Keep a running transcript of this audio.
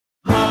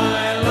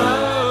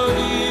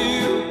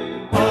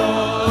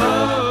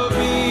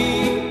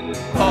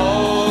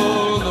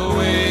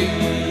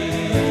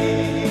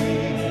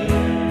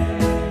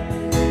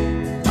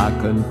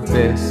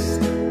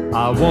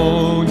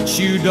want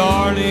you,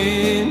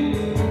 darling,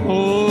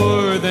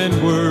 more than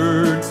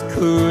words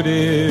could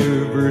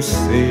ever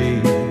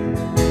say.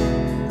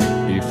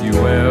 If you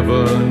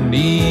ever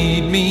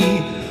need me,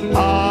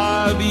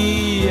 I'll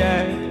be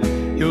at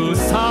your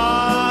side.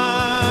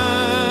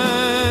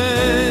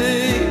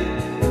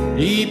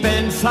 Deep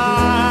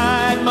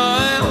inside,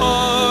 my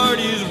heart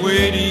is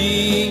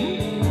waiting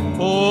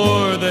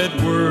for that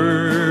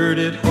word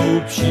it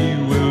hopes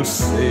you will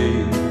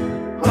say.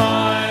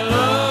 I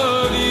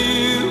love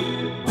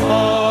you,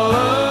 all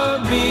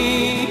of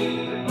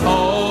me,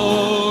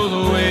 all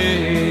the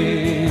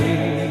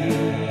way,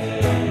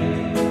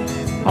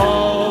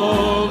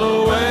 all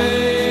the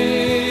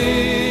way,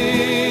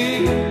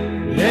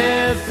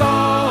 yes,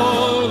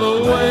 all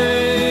the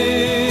way.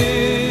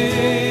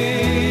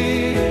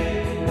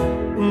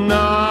 And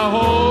I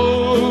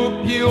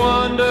hope you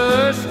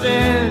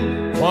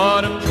understand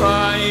what I'm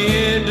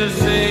trying to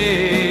say.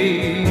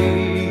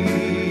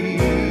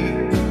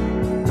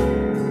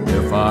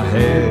 If I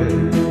had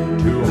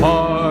two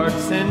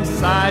hearts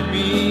inside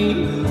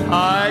me,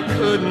 I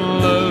couldn't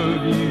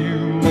love you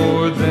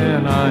more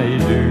than I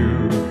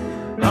do.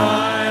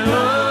 I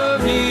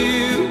love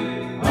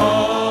you,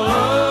 all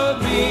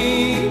of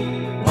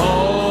me,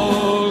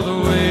 all the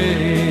way.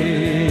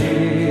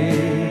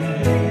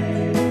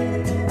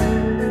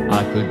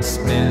 I could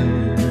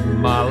spend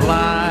my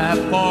life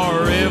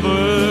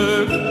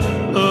forever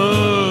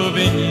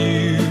loving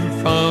you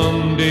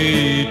from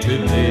day to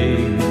day.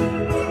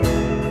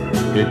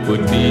 It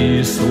would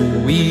be so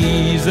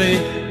easy,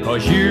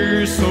 'cause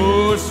you're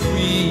so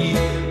sweet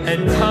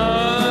and kind.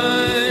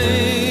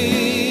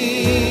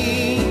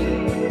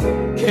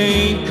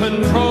 Can't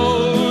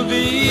control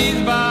these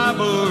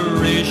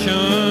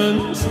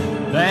vibrations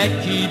that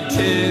keep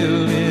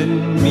telling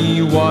me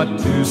what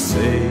to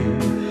say.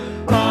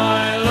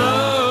 I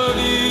love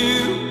you,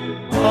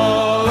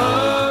 all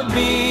of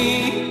me,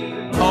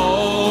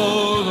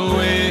 all the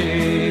way,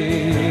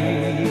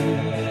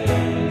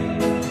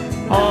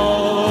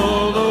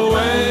 all the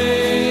way,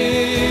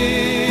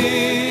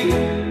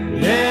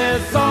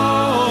 yes,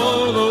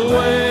 all the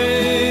way.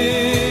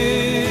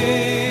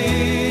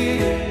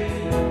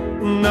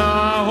 And I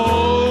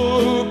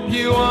hope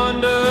you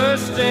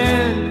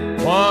understand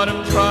what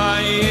I'm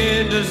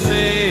trying to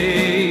say.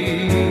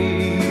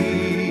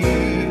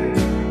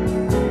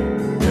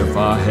 If I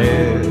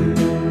had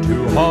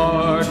two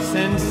hearts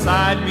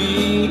inside me,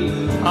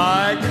 I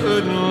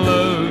couldn't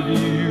love